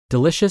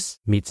Delicious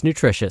meets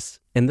nutritious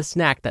in the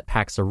snack that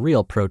packs a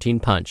real protein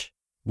punch.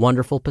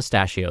 Wonderful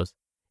Pistachios.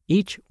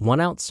 Each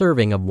 1-ounce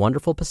serving of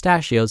Wonderful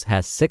Pistachios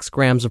has 6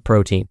 grams of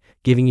protein,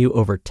 giving you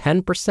over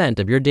 10%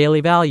 of your daily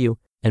value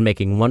and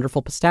making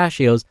Wonderful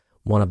Pistachios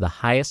one of the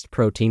highest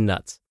protein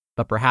nuts.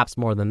 But perhaps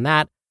more than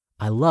that,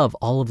 I love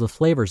all of the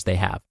flavors they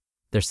have.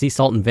 Their sea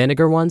salt and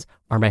vinegar ones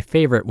are my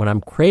favorite when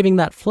I'm craving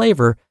that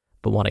flavor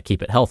but want to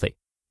keep it healthy.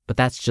 But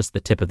that's just the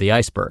tip of the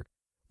iceberg.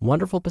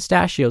 Wonderful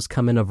Pistachios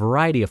come in a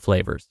variety of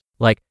flavors,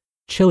 like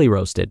chili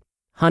roasted,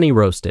 honey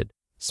roasted,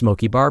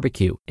 smoky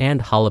barbecue,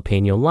 and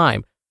jalapeno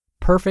lime,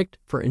 perfect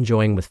for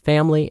enjoying with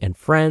family and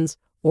friends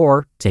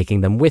or taking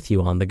them with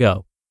you on the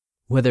go.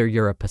 Whether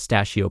you're a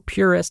pistachio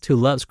purist who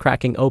loves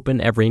cracking open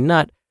every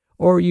nut,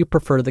 or you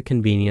prefer the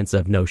convenience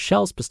of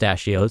no-shells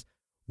pistachios,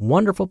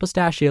 Wonderful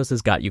Pistachios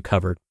has got you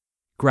covered.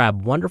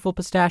 Grab Wonderful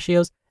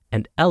Pistachios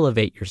and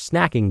elevate your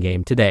snacking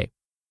game today.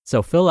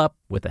 So fill up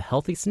with a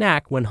healthy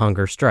snack when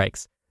hunger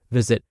strikes.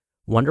 Visit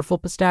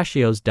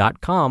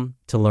wonderfulpistachios.com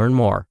to learn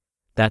more.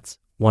 That's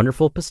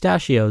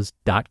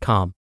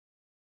wonderfulpistachios.com.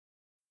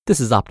 This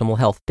is Optimal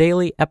Health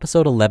Daily,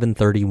 episode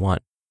 1131.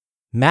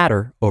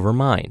 Matter over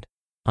Mind,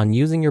 on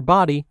using your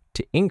body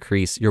to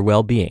increase your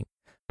well-being,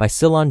 by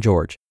Cylon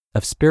George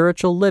of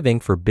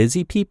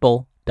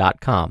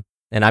SpiritualLivingForBusyPeople.com.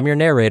 And I'm your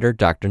narrator,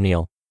 Dr.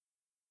 Neil.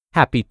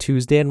 Happy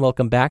Tuesday and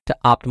welcome back to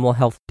Optimal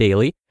Health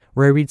Daily,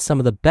 where I read some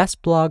of the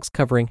best blogs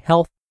covering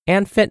health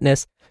and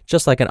fitness,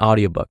 just like an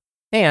audiobook,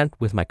 and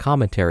with my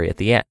commentary at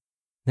the end.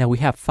 Now, we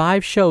have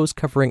 5 shows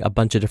covering a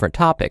bunch of different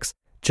topics.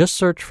 Just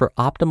search for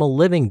Optimal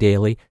Living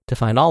Daily to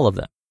find all of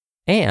them.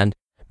 And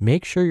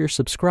make sure you're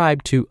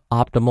subscribed to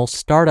Optimal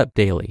Startup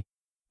Daily.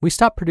 We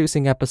stopped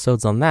producing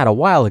episodes on that a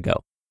while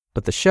ago,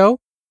 but the show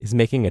is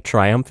making a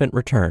triumphant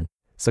return,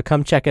 so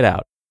come check it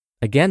out.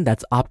 Again,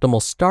 that's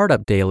Optimal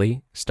Startup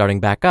Daily,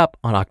 starting back up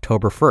on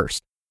October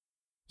 1st.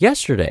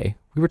 Yesterday,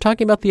 we were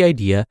talking about the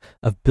idea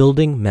of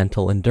building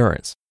mental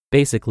endurance,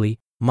 basically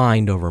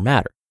mind over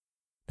matter.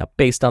 Now,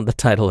 based on the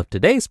title of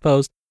today's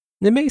post,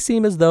 it may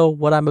seem as though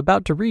what I'm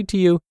about to read to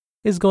you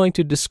is going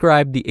to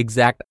describe the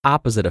exact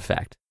opposite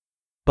effect.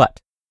 But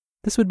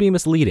this would be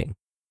misleading.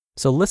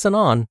 So listen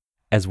on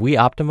as we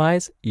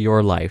optimize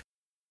your life.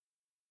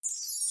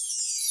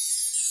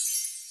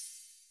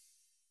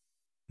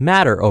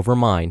 Matter over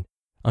Mind,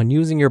 on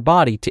using your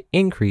body to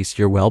increase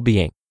your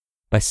well-being,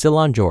 by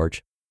Cylon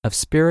George of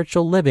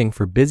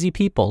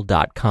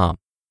SpiritualLivingForBusyPeople.com.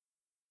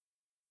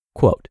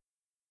 Quote,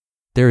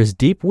 "There is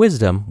deep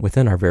wisdom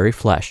within our very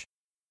flesh,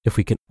 if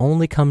we can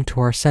only come to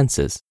our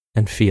senses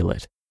and feel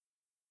it."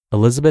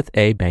 Elizabeth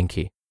A.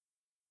 Benke.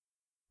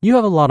 You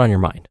have a lot on your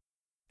mind,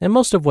 and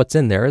most of what's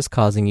in there is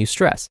causing you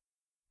stress.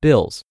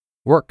 Bills,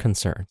 work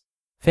concerns,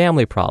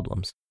 family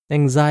problems,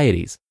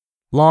 anxieties,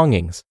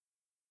 longings.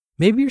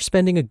 Maybe you're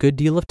spending a good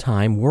deal of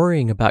time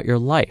worrying about your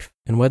life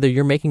and whether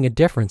you're making a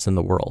difference in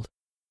the world.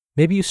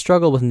 Maybe you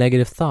struggle with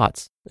negative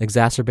thoughts,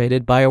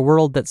 exacerbated by a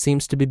world that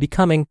seems to be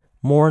becoming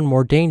more and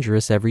more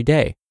dangerous every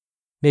day.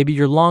 Maybe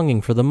you're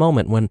longing for the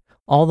moment when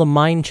all the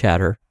mind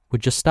chatter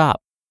would just stop.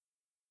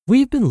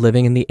 We've been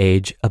living in the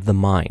age of the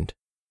mind.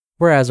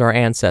 Whereas our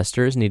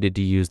ancestors needed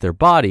to use their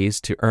bodies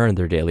to earn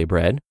their daily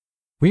bread,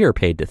 we are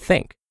paid to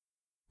think.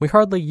 We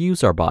hardly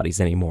use our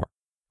bodies anymore.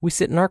 We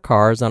sit in our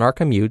cars on our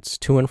commutes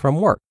to and from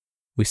work.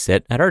 We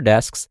sit at our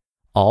desks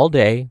all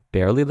day,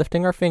 barely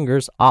lifting our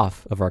fingers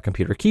off of our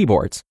computer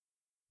keyboards.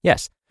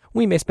 Yes,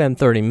 we may spend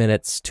 30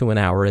 minutes to an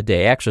hour a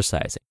day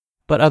exercising,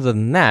 but other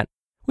than that,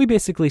 we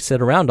basically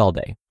sit around all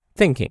day,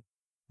 thinking,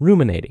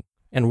 ruminating,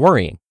 and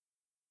worrying.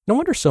 No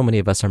wonder so many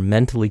of us are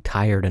mentally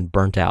tired and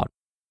burnt out.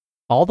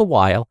 All the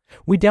while,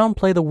 we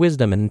downplay the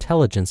wisdom and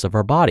intelligence of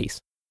our bodies.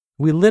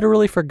 We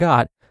literally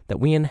forgot that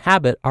we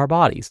inhabit our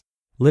bodies,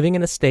 living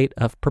in a state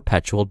of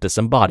perpetual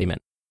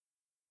disembodiment.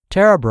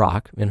 Tara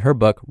Brach, in her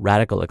book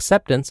Radical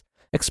Acceptance,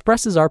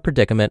 expresses our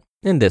predicament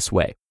in this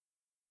way.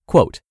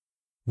 Quote,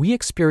 "We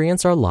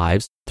experience our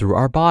lives through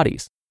our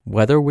bodies,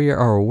 whether we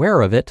are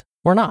aware of it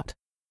or not.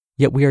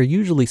 Yet we are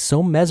usually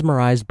so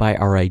mesmerized by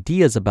our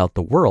ideas about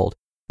the world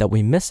that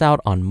we miss out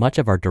on much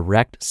of our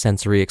direct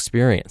sensory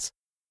experience.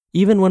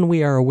 Even when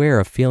we are aware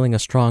of feeling a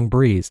strong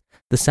breeze,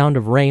 the sound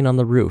of rain on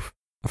the roof,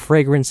 a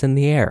fragrance in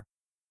the air,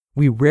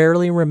 we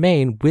rarely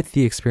remain with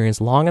the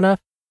experience long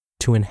enough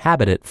to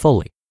inhabit it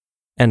fully."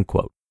 End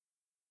quote.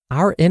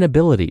 Our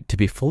inability to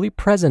be fully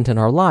present in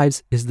our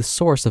lives is the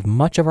source of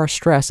much of our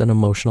stress and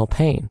emotional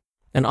pain,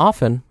 and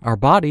often our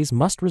bodies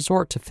must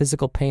resort to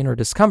physical pain or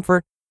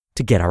discomfort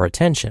to get our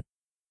attention.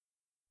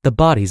 The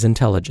body's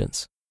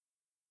intelligence.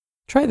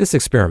 Try this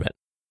experiment.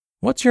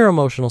 What's your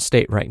emotional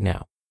state right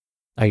now?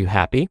 Are you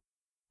happy,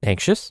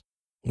 anxious,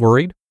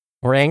 worried,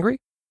 or angry?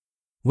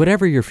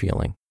 Whatever you're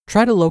feeling,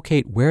 try to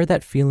locate where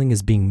that feeling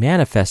is being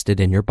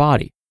manifested in your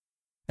body.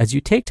 As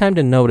you take time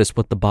to notice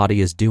what the body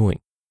is doing,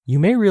 you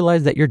may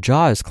realize that your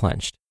jaw is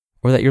clenched,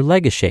 or that your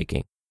leg is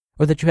shaking,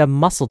 or that you have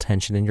muscle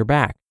tension in your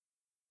back.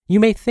 You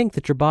may think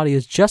that your body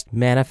is just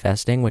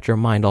manifesting what your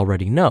mind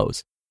already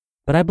knows,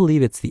 but I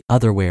believe it's the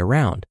other way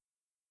around.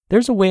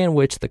 there's a way in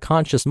which the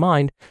conscious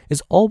mind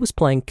is always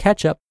playing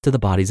catch up to the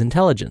body's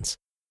intelligence.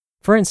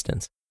 For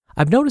instance,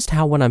 I've noticed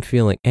how when I'm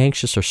feeling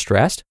anxious or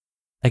stressed,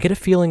 I get a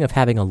feeling of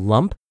having a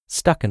lump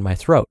stuck in my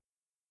throat.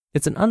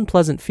 It's an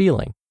unpleasant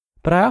feeling,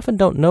 but I often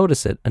don't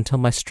notice it until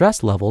my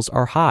stress levels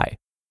are high.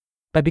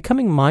 By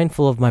becoming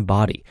mindful of my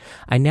body,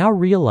 I now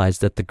realize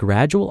that the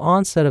gradual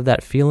onset of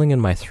that feeling in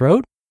my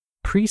throat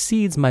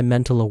precedes my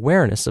mental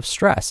awareness of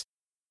stress.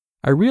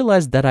 I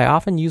realize that I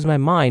often use my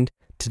mind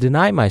to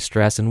deny my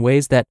stress in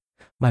ways that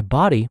my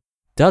body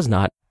does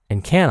not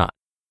and cannot.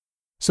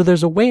 So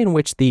there's a way in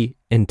which the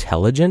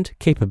intelligent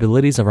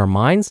capabilities of our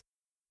minds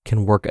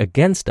can work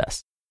against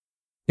us.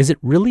 Is it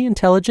really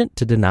intelligent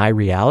to deny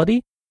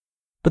reality?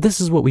 But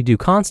this is what we do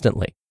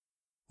constantly.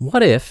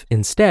 What if,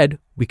 instead,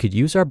 we could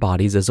use our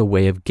bodies as a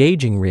way of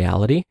gauging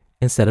reality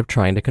instead of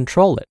trying to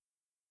control it?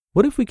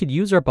 What if we could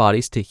use our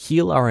bodies to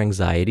heal our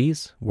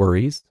anxieties,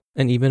 worries,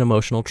 and even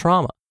emotional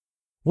trauma?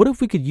 What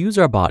if we could use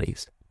our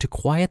bodies to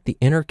quiet the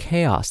inner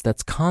chaos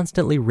that's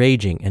constantly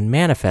raging and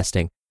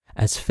manifesting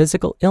as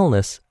physical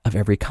illness of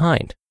every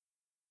kind?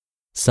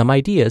 Some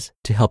ideas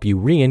to help you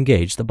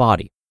re-engage the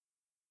body.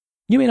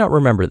 You may not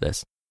remember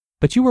this,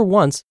 but you were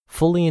once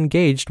fully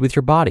engaged with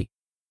your body.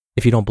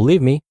 If you don't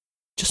believe me,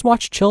 just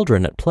watch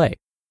children at play.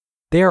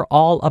 They are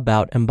all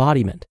about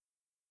embodiment.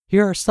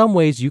 Here are some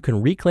ways you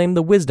can reclaim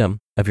the wisdom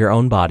of your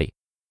own body.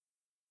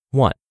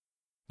 1.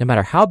 No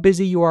matter how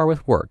busy you are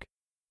with work,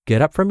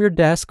 get up from your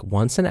desk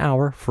once an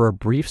hour for a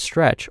brief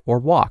stretch or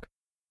walk.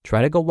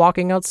 Try to go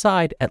walking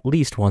outside at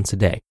least once a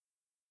day.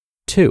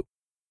 2.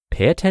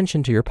 Pay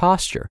attention to your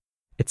posture.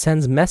 It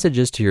sends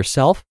messages to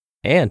yourself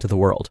and to the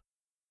world.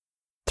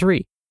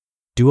 3.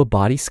 Do a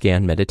body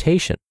scan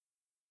meditation.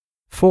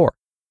 4.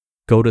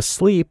 Go to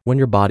sleep when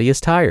your body is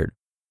tired.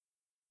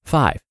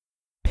 5.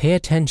 Pay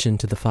attention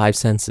to the 5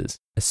 senses,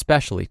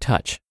 especially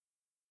touch.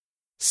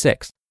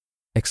 6.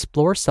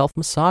 Explore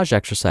self-massage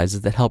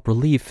exercises that help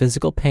relieve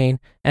physical pain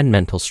and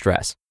mental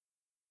stress.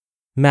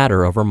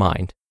 Matter over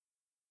mind.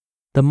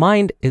 The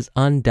mind is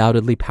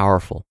undoubtedly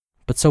powerful,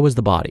 but so is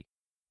the body.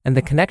 And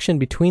the connection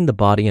between the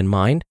body and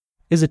mind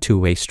is a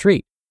two-way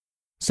street.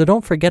 So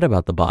don't forget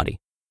about the body.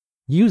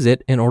 Use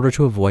it in order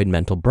to avoid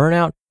mental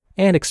burnout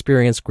and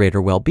experience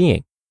greater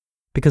well-being,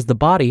 because the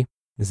body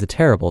is a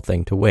terrible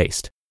thing to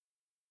waste.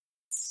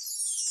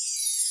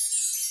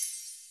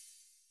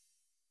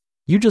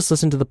 You just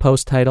listened to the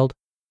post titled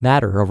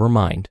Matter Over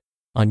Mind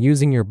on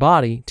Using Your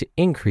Body to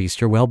Increase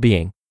Your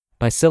Well-Being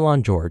by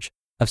Cylon George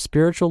of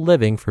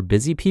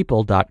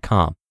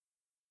SpiritualLivingForBusyPeople.com.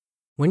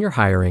 When you're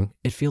hiring,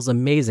 it feels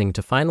amazing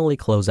to finally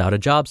close out a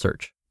job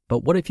search.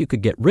 But what if you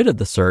could get rid of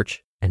the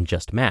search and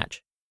just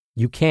match?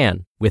 You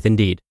can with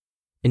Indeed.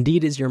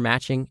 Indeed is your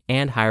matching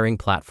and hiring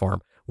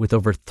platform with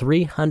over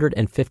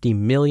 350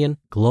 million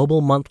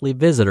global monthly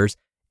visitors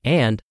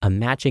and a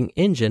matching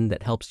engine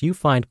that helps you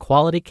find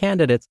quality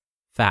candidates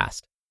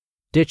fast.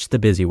 Ditch the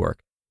busy work.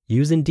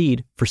 Use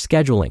Indeed for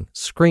scheduling,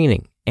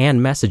 screening,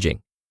 and messaging.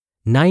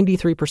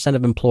 93%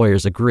 of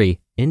employers agree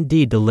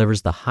Indeed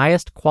delivers the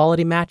highest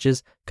quality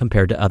matches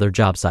compared to other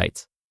job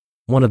sites.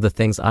 One of the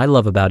things I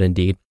love about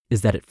Indeed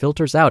is that it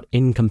filters out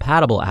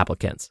incompatible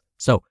applicants.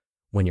 So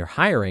when you're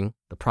hiring,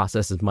 the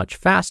process is much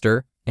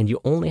faster and you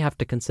only have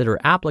to consider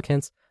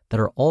applicants that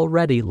are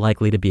already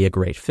likely to be a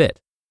great fit.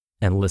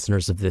 And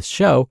listeners of this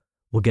show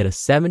will get a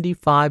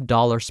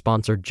 $75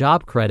 sponsored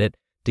job credit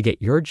to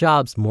get your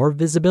jobs more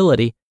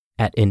visibility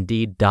at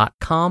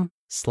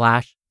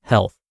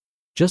Indeed.com/health.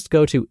 Just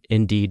go to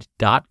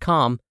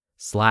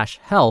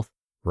Indeed.com/health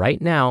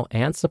right now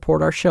and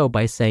support our show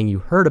by saying you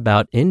heard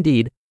about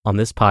Indeed on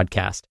this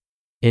podcast.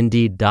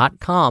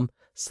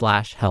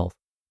 Indeed.com/health.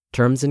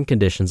 Terms and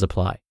conditions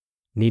apply.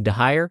 Need to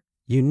hire?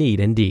 You need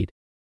Indeed.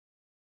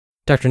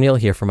 Dr. Neil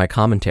here for my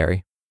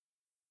commentary.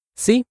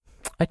 See,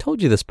 I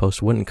told you this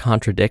post wouldn't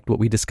contradict what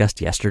we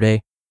discussed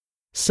yesterday.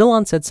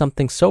 Cylon said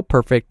something so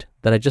perfect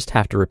that I just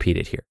have to repeat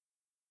it here.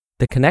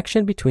 The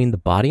connection between the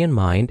body and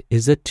mind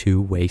is a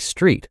two-way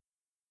street.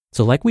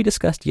 So like we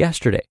discussed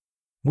yesterday,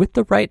 with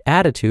the right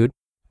attitude,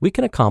 we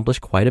can accomplish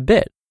quite a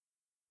bit.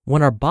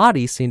 When our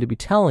bodies seem to be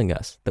telling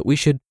us that we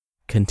should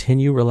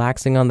continue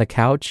relaxing on the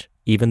couch,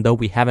 even though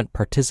we haven't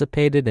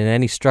participated in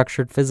any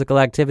structured physical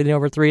activity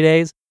over 3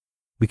 days,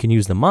 we can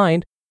use the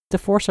mind to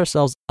force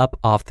ourselves up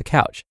off the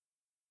couch.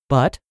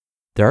 But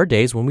there are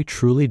days when we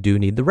truly do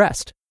need the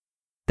rest.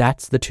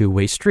 That's the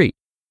two-way street.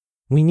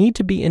 We need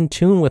to be in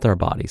tune with our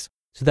bodies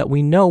so that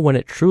we know when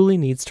it truly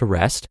needs to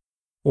rest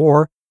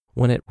or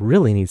when it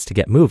really needs to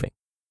get moving.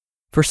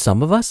 For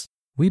some of us,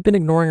 we've been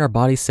ignoring our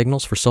body's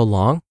signals for so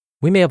long,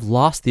 we may have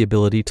lost the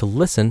ability to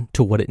listen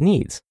to what it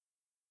needs.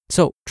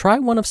 So try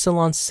one of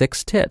Cylon's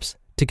 6 tips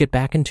to get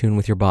back in tune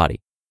with your body.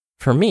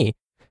 For me,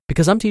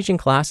 because I'm teaching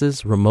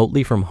classes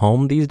remotely from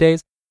home these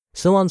days,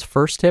 Cylon's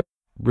first tip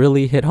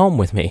really hit home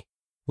with me.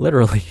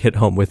 Literally hit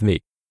home with me.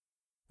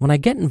 When I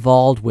get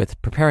involved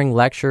with preparing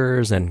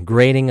lectures and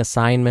grading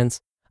assignments,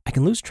 I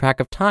can lose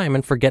track of time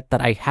and forget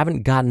that I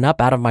haven't gotten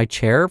up out of my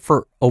chair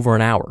for over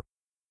an hour.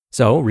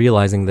 So,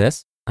 realizing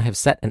this, I have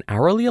set an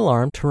hourly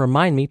alarm to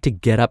remind me to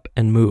get up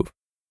and move.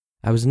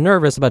 I was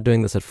nervous about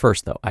doing this at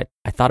first, though. I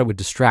thought it would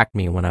distract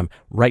me when I'm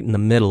right in the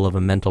middle of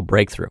a mental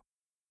breakthrough.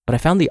 But I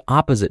found the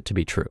opposite to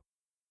be true.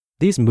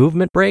 These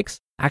movement breaks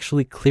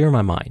actually clear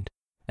my mind,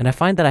 and I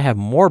find that I have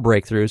more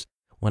breakthroughs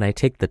when I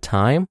take the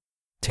time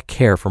to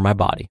care for my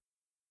body.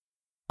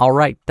 All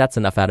right, that's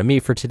enough out of me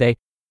for today.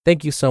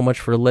 Thank you so much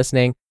for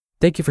listening.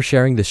 Thank you for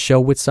sharing this show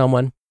with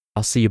someone.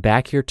 I'll see you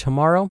back here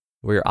tomorrow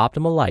where your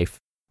optimal life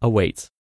awaits.